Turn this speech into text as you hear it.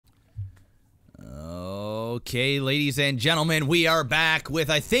Okay, ladies and gentlemen, we are back with,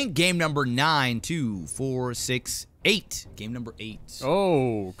 I think, game number 9, 2, 4, 6, 8. Game number 8.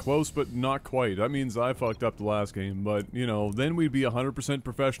 Oh, close but not quite. That means I fucked up the last game, but, you know, then we'd be 100%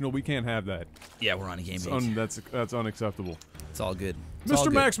 professional. We can't have that. Yeah, we're on a game 8. That's unacceptable. It's all good.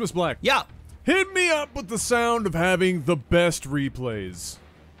 Mr. MaximusBlack. Yeah. Hit me up with the sound of having the best replays.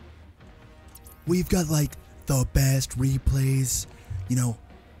 We've got, like, the best replays. You know,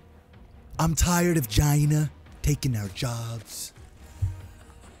 I'm tired of China taking our jobs.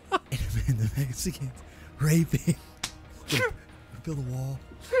 And the Mexicans raping. Build a wall.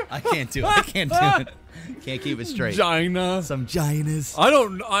 I can't do it. I can't do it. Can't keep it straight. China. Some Ginas. I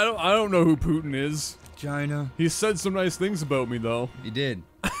don't know who Putin is. China. He said some nice things about me, though. You did.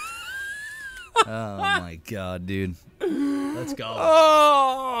 Oh my god, dude. Let's go.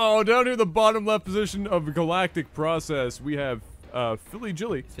 Oh, down here in the bottom left position of the galactic process, we have Philly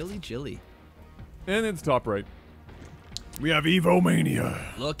Jilly. Philly Jilly. And in the top right, we have Evomania.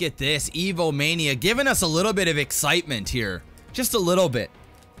 Look at this. Evomania giving us a little bit of excitement here. Just a little bit.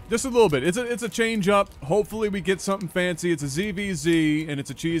 Just a little bit. It's a change up. Hopefully we get something fancy. It's a ZVZ and it's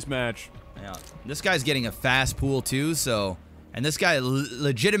a cheese match. Yeah. This guy's getting a fast pool too, so... And this guy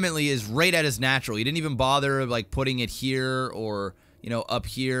legitimately is right at his natural. He didn't even bother, like, putting it here or, you know, up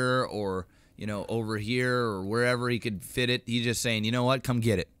here or, you know, over here or wherever he could fit it. He's just saying, you know what? Come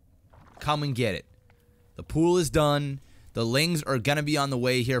get it. Come and get it. The pool is done. The lings are going to be on the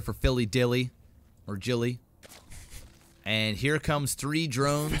way here for Philly Dilly. Or Jilly. And here comes 3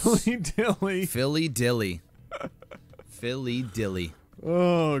 drones. Philly Dilly. Philly Dilly. Philly Dilly.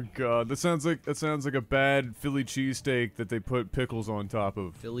 Oh god, that sounds like a bad Philly cheesesteak that they put pickles on top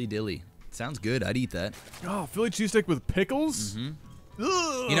of. Philly Dilly. Sounds good. I'd eat that. Oh, Philly cheesesteak with pickles?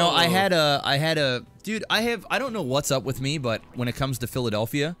 Mm-hmm. You know, I had a dude, I don't know what's up with me, but when it comes to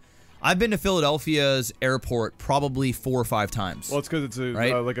Philadelphia, I've been to Philadelphia's airport probably 4 or 5 times. Well, it's because it's a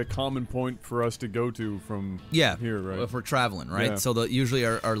right? like a common point for us to go to from here, right? If we're traveling, right? Yeah. So usually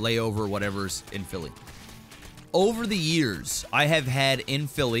our layover, whatever's in Philly. Over the years, I have had in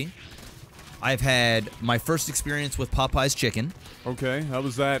Philly, I've had my first experience with Popeye's chicken. Okay, how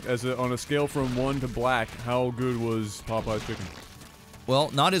was that on a scale from 1 to black? How good was Popeye's chicken? Well,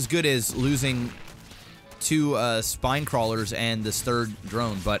 not as good as losing 2 spine crawlers and this 3rd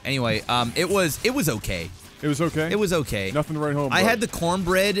drone, but anyway, it was okay. It was okay? It was okay. Nothing to write home about. I had the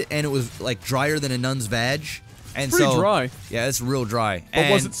cornbread, and it was like drier than a nun's vag. And pretty dry. Yeah, it's real dry.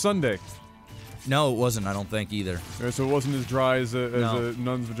 But was it Sunday? No, it wasn't. I don't think either. So it wasn't as dry as a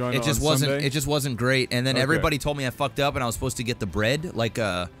nun's vagina. It just on wasn't. Sunday? It just wasn't great. And then everybody told me I fucked up, and I was supposed to get the bread, like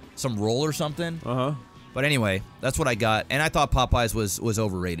some roll or something. But anyway, that's what I got, and I thought Popeyes was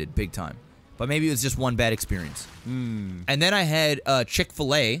overrated, big time. But maybe it was just one bad experience. And then I had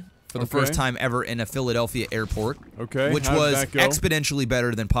Chick-fil-A for the first time ever in a Philadelphia airport. Okay, which was exponentially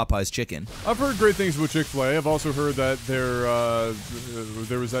better than Popeye's chicken. I've heard great things about Chick-fil-A. I've also heard that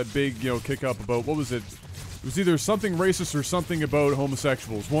there was that big, kick up about, what was it? It was either something racist or something about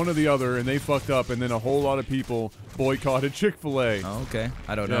homosexuals, one or the other, and they fucked up, and then a whole lot of people boycotted Chick-fil-A. Oh, okay.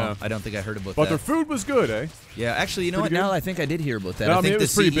 I don't know. I don't think I heard about that. But their food was good, eh? Yeah, actually, you know what? Now I think I did hear about that. No, I think it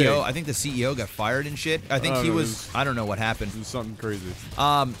was pretty big. I think the CEO got fired and shit. I think he was. I don't know what happened. It was something crazy.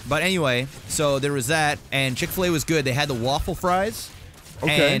 But anyway, so there was that, and Chick-fil-A was good. They had the waffle fries.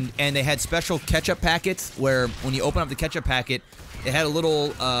 Okay. And they had special ketchup packets where when you open up the ketchup packet, it had a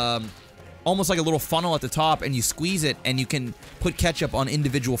little. Almost like a little funnel at the top, and you squeeze it, and you can put ketchup on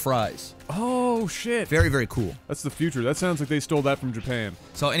individual fries. Oh, shit. Very, very cool. That's the future. That sounds like they stole that from Japan.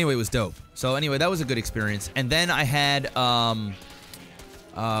 So anyway, it was dope. So anyway, that was a good experience. And then I had,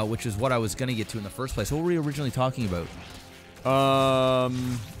 which is what I was going to get to in the first place. What were we originally talking about?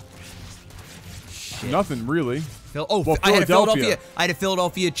 Nothing, really. Well, I had a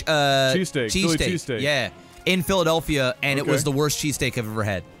Philadelphia cheesesteak. Philly cheesesteak. Yeah, in Philadelphia, and it was the worst cheesesteak I've ever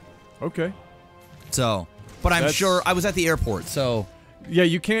had. Okay. So, but I'm sure I was at the airport, so. Yeah,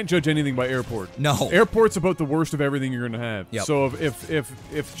 you can't judge anything by airport. No. Airport's about the worst of everything you're gonna have. Yep. So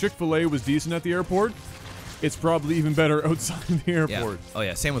if Chick-fil-A was decent at the airport, it's probably even better outside of the airport. Yeah. Oh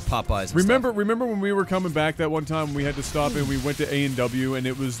yeah, same with Popeyes. Remember when we were coming back that one time we had to stop and we went to A&W and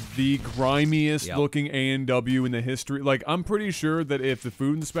it was the grimiest looking A&W in the history. Like, I'm pretty sure that if the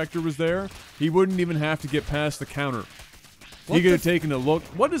food inspector was there, he wouldn't even have to get past the counter. He could have taken a look.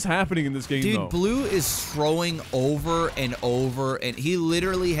 What is happening in this game, though? Dude, Blue is throwing over and over, and he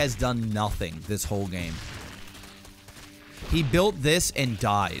literally has done nothing this whole game. He built this and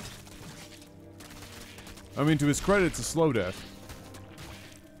died. I mean, to his credit, it's a slow death.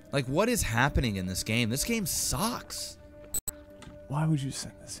 Like, what is happening in this game? This game sucks. Why would you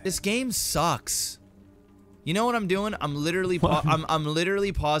send this in? This game sucks. You know what I'm doing? I'm literally I'm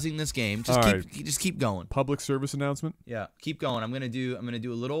literally pausing this game. Just keep going. Public service announcement. Yeah, keep going. I'm gonna do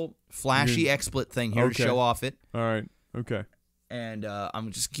a little flashy XSplit thing here to show off it. All right. Okay. And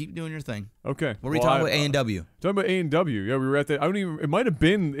I'm just keep doing your thing. Okay. What were we talking about? A&W. Talking about A&W. Yeah, we were at that. I don't even. It might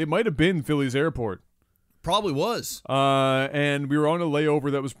have been Philly's airport. Probably was. And we were on a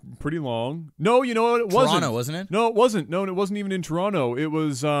layover that was pretty long. No, you know what? It wasn't. Toronto, wasn't it? No, it wasn't. No, it wasn't even in Toronto. It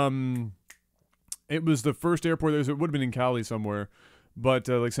was the first airport. It would have been in Cali somewhere, but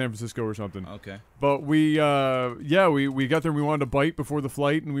like San Francisco or something. Okay. But we got there and we wanted to bite before the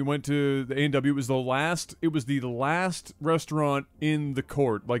flight, and we went to the A&W. It was the last restaurant in the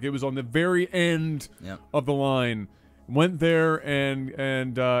court. Like, it was on the very end of the line. Went there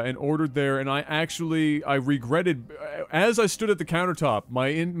and ordered there, and I regretted as I stood at the countertop.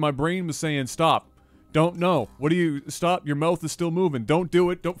 My brain was saying, "Stop! Don't know. What do you stop? Your mouth is still moving. Don't do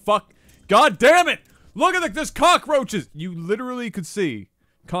it. Don't fuck. God damn it! Look at this cockroaches. You literally could see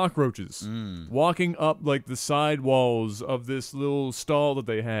cockroaches walking up like the side walls of this little stall that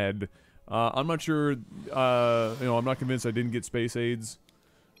they had. I'm not sure. I'm not convinced I didn't get space AIDS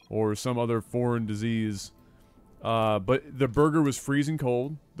or some other foreign disease. But the burger was freezing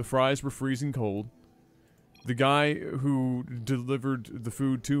cold. The fries were freezing cold. The guy who delivered the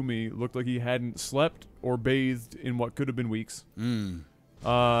food to me looked like he hadn't slept or bathed in what could have been weeks. And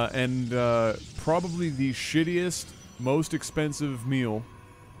probably the shittiest, most expensive meal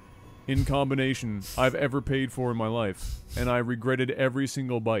in combination I've ever paid for in my life. And I regretted every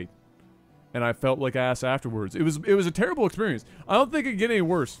single bite. And I felt like ass afterwards. It was a terrible experience. I don't think it could get any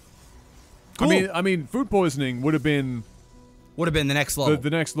worse. Cool. I mean, food poisoning would have been the next low. The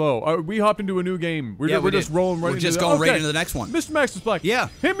next low. We hopped into a new game. We're just rolling right. We're just going right into the next one. Mr. MaximusBlack. Yeah.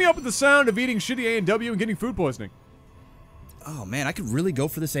 Hit me up with the sound of eating shitty A&W and getting food poisoning. Oh man, I could really go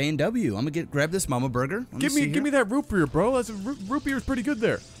for this A&W. I'm gonna grab this Mama Burger. Give me that root beer, bro. That's root beer is pretty good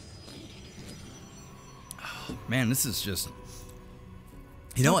there. Oh, man, this is just.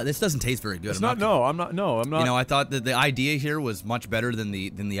 You know what? This doesn't taste very good. I'm not. You know, I thought that the idea here was much better than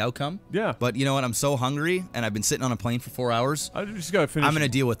the outcome. Yeah. But you know what? I'm so hungry, and I've been sitting on a plane for 4 hours. I just gotta finish. I'm gonna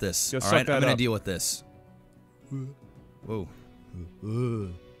deal with this. All right, I'm gonna deal with this. Whoa. I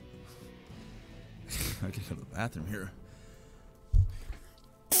can go to the bathroom here.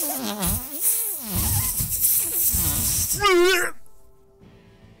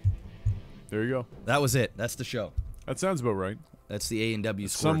 There you go. That was it. That's the show. That sounds about right. That's the A&W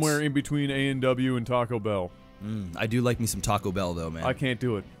squirts. Somewhere in between A&W and Taco Bell. I do like me some Taco Bell though, man. I can't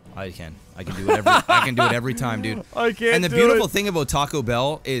do it. I can do it every time, dude. I can't. And the beautiful thing about Taco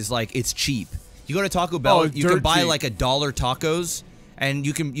Bell is like it's cheap. You go to Taco Bell, you can buy like $1 tacos, and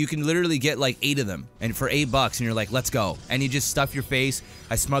you can literally get like 8 of them, and for $8, and you're like, let's go. And you just stuff your face.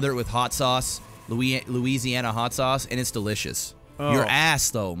 I smother it with hot sauce, Louisiana hot sauce, and it's delicious. Your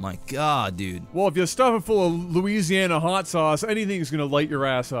ass, though, my God, dude. Well, if you stuff it full of Louisiana hot sauce, anything's gonna light your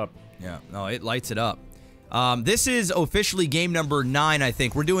ass up. Yeah, no, it lights it up. This is officially game number 9, I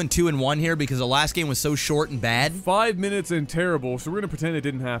think. We're doing 2 and 1 here because the last game was so short and bad. 5 minutes and terrible, so we're gonna pretend it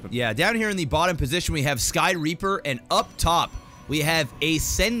didn't happen. Yeah, down here in the bottom position, we have Sky Reaper, and up top, we have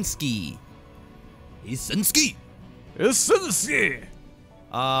Asensky.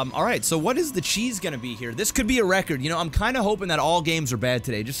 All right, so what is the cheese going to be here? This could be a record. You know, I'm kind of hoping that all games are bad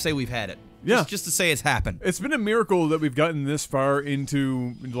today. Just say we've had it. Yeah. Just to say it's happened. It's been a miracle that we've gotten this far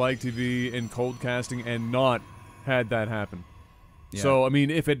into LAGTV and cold casting and not had that happen. Yeah. So, I mean,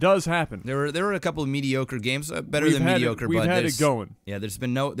 if it does happen. There were a couple of mediocre games, better than mediocre, we've had it going. Yeah, there's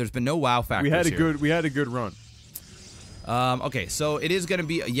been no wow factors here. We had a good run. Okay, so it is going to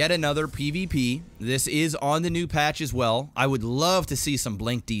be yet another PvP. This is on the new patch as well. I would love to see some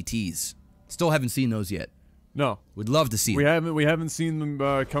Blink DTs. Still haven't seen those yet. No. Would love to see them. We haven't seen them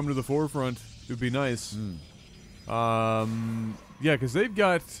come to the forefront. It would be nice. Yeah, because they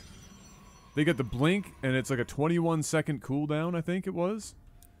got the Blink, and it's like a 21-second cooldown, I think it was.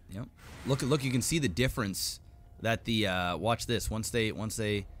 Yep. Look, you can see the difference that the watch this. Once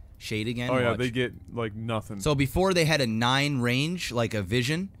they shade again. Oh yeah, they get like nothing. So before they had a 9 range, like a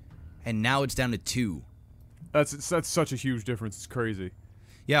vision, and now it's down to 2. That's such a huge difference. It's crazy.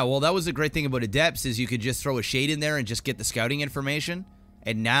 Yeah, well, that was the great thing about Adepts is you could just throw a shade in there and just get the scouting information,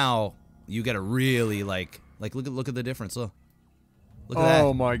 and now you got to really like look at the difference. Look at that.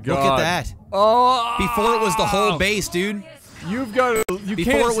 Oh my God. Look at that. Oh. Before it was the whole base, dude. You've got to.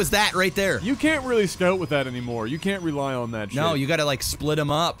 Before it was that right there. You can't really scout with that anymore. You can't rely on that shit. No, you got to like split them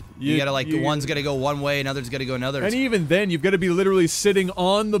up. You got to like one's got to go one way, another's got to go another. And even then, you've got to be literally sitting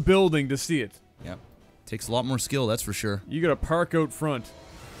on the building to see it. Yeah, takes a lot more skill, that's for sure. You got to park out front.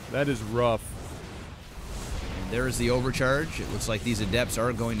 That is rough. there is the overcharge. It looks like these adepts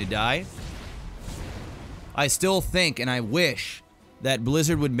are going to die. I still think, and I wish, that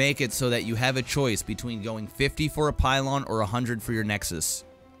Blizzard would make it so that you have a choice between going 50 for a pylon or 100 for your Nexus.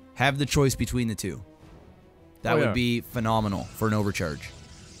 Have the choice between the two. That would be phenomenal for an overcharge.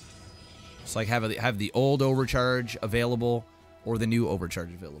 It's like have the old overcharge available or the new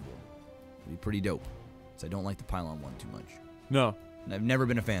overcharge available. It'd be pretty dope. So I don't like the pylon one too much. No. And I've never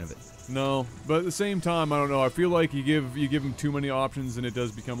been a fan of it. No, but at the same time, I don't know. I feel like you give them too many options, and it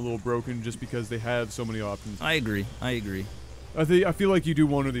does become a little broken just because they have so many options. I agree. I feel like you do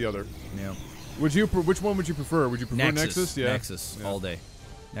one or the other. Yeah. Which one would you prefer? Would you prefer Nexus? Yeah. Nexus all day.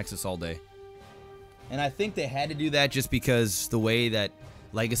 Nexus all day. And I think they had to do that just because the way that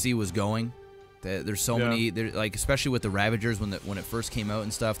Legacy was going. There's so many, like especially with the Ravagers when it first came out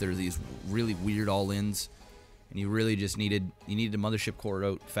and stuff. There's these really weird all-ins, and you really just needed the mothership core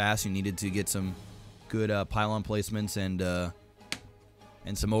out fast. You needed to get some good pylon placements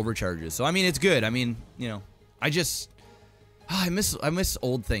and some overcharges. So I mean, it's good. I mean, you know, I miss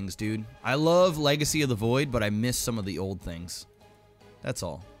old things, dude. I love Legacy of the Void, but I miss some of the old things. That's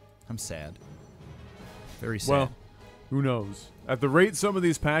all. I'm sad. Very sad. Well, who knows? At the rate some of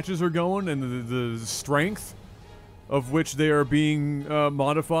these patches are going and the strength of which they are being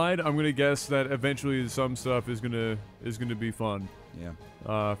modified, I'm gonna guess that eventually some stuff is gonna be fun.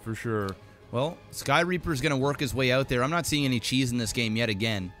 Yeah. For sure. Well, Sky Reaper's gonna work his way out there. I'm not seeing any cheese in this game yet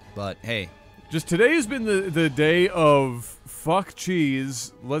again, but hey. Just today has been the day of fuck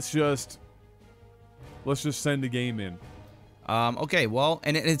cheese. Let's just send a game in. Okay, well,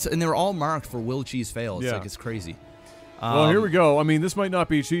 and they're all marked for will cheese fail. It's like it's crazy. Well, here we go. I mean, this might not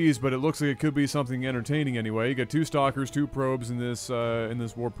be cheese, but it looks like it could be something entertaining anyway. You got 2 stalkers, 2 probes in this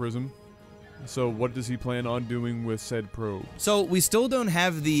warp prism. So what does he plan on doing with said probe? So we still don't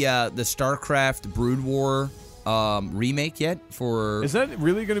have the StarCraft Brood War remake yet for. Is that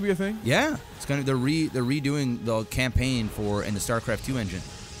really going to be a thing? Yeah, it's gonna. They're redoing the campaign in the StarCraft 2 engine.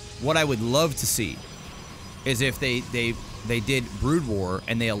 What I would love to see is if they did Brood War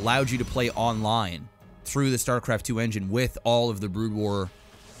and they allowed you to play online through the StarCraft 2 engine with all of the Brood War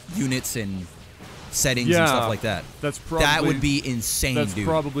units and settings and stuff like that. That would be insane, dude. That's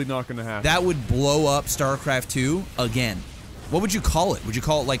probably not going to happen. That would blow up StarCraft 2 again. What would you call it? Would you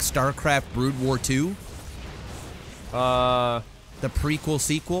call it like StarCraft Brood War 2? The prequel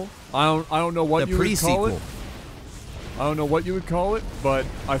sequel? I don't know what you would call it. The pre-sequel. I don't know what you would call it, but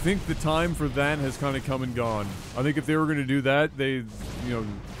I think the time for that has kind of come and gone. I think if they were going to do that, they,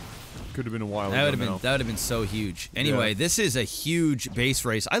 could have been a while ago. That would have been so huge. Anyway, this is a huge base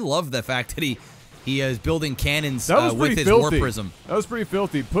race. I love the fact that he is building cannons with his warp prism. That was pretty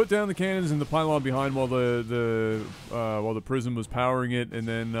filthy. Put down the cannons in the pylon behind while the prism was powering it, and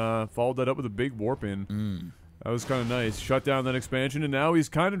then followed that up with a big warp in. That was kind of nice. Shut down that expansion, and now he's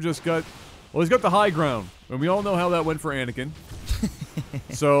kind of just got. Well, he's got the high ground, and we all know how that went for Anakin.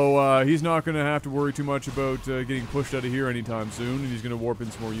 So he's not going to have to worry too much about getting pushed out of here anytime soon, and he's going to warp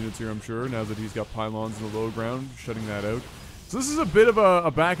in some more units here, I'm sure, now that he's got pylons in the low ground, shutting that out. So this is a bit of a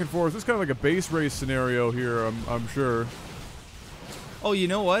back and forth. This is kind of like a base race scenario here, I'm sure. Oh, you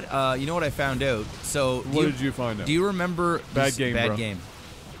know what? You know what I found out? So what did you find out? Do you remember bad game? Bad game.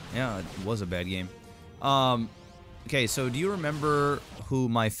 Yeah, it was a bad game. Okay, so do you remember who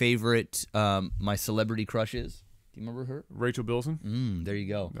my favorite, my celebrity crush is? Do you remember her? Rachel Bilson? There you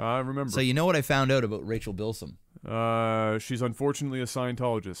go. I remember. So you know what I found out about Rachel Bilson? She's unfortunately a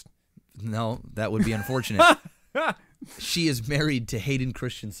Scientologist. No, that would be unfortunate. She is married to Hayden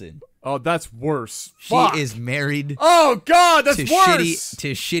Christensen. Oh, that's worse. She is married. Oh God, that's worse.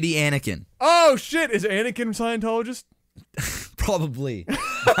 To shitty Anakin. Oh shit, is Anakin Scientologist? Probably.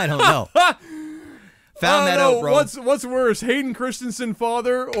 I don't know. Found that out, bro. What's worse, Hayden Christensen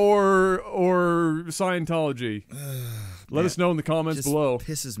father or Scientology? Let us know in the comments below.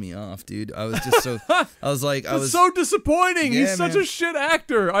 Pisses me off, dude. I was just so. I was like, It's so disappointing. He's such a shit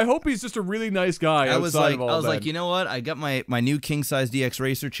actor. I hope he's just a really nice guy. I was like, you know what? I got my new king size DX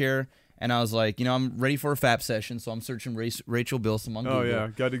racer chair, and I was like, I'm ready for a FAP session, so I'm searching Rachel Bilson on Google. Oh yeah,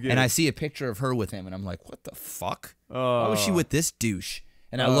 got to get. And I see a picture of her with him, and I'm like, what the fuck? Why was she with this douche?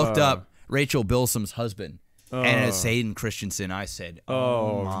 And I looked up Rachel Bilson's husband, and it's Hayden Christensen. I said,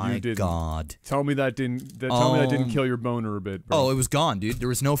 "Oh my God!" Tell me that didn't kill your boner a bit, bro. Oh, it was gone, dude. There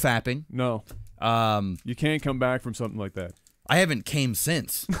was no fapping. No. You can't come back from something like that. I haven't came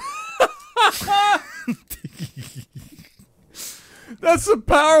since. That's some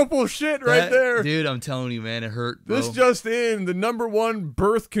powerful shit right there. Dude, I'm telling you, man, it hurt, bro. This just in, the #1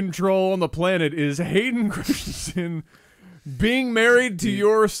 birth control on the planet is Hayden Christensen being married to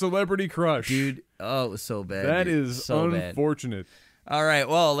your celebrity crush. Dude, Oh, it was so bad. That dude. is so unfortunate. Bad. All right,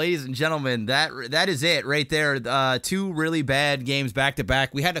 well, ladies and gentlemen, that is it right there. 2 really bad games back to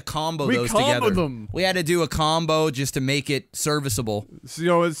back. We had to combo those together. Them. We had to do a combo just to make it serviceable. So, you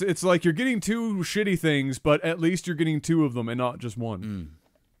know, it's like you're getting 2 shitty things, but at least you're getting 2 of them and not just one.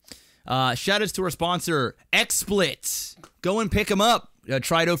 Shout outs to our sponsor, Xsplit. Go and pick them up.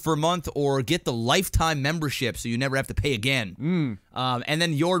 Try it out for a month or get the lifetime membership so you never have to pay again. And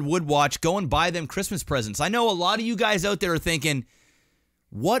then JORD Wood Watch. Go and buy them Christmas presents. I know a lot of you guys out there are thinking,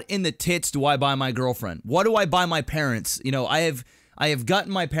 what in the tits do I buy my girlfriend? What do I buy my parents? You know, I have gotten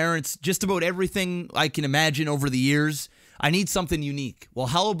my parents just about everything I can imagine over the years. I need something unique. Well,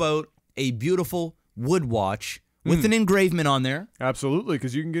 how about a beautiful wood watch with an engravement on there? Absolutely,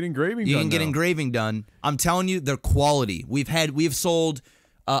 because you can get engraving done. You can get engraving done. I'm telling you, they're quality. We have sold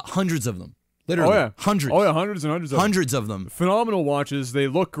hundreds of them. Literally, hundreds. Oh yeah, hundreds and hundreds of them. Hundreds of them. Phenomenal watches. They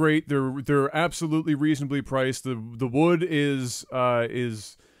look great. They're absolutely reasonably priced. The wood is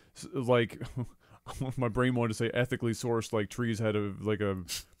like my brain wanted to say ethically sourced, like trees had a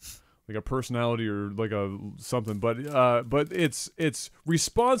personality or like a something, but it's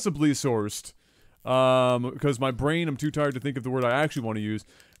responsibly sourced. Because my brain, I'm too tired to think of the word I actually want to use.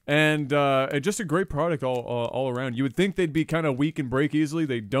 And just a great product all around. You would think they'd be kind of weak and break easily.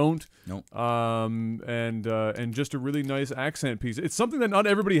 They don't. Nope. And just a really nice accent piece. It's something that not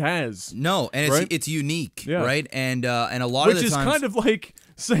everybody has. No, and right? it's unique, yeah. right? And a lot of the times, which is kind of like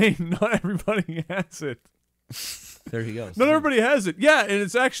saying not everybody has it. There he goes. Not everybody has it. Yeah, and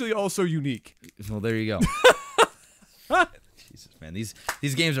it's actually also unique. Well, there you go. Jesus, man, these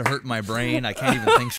games are hurting my brain. I can't even think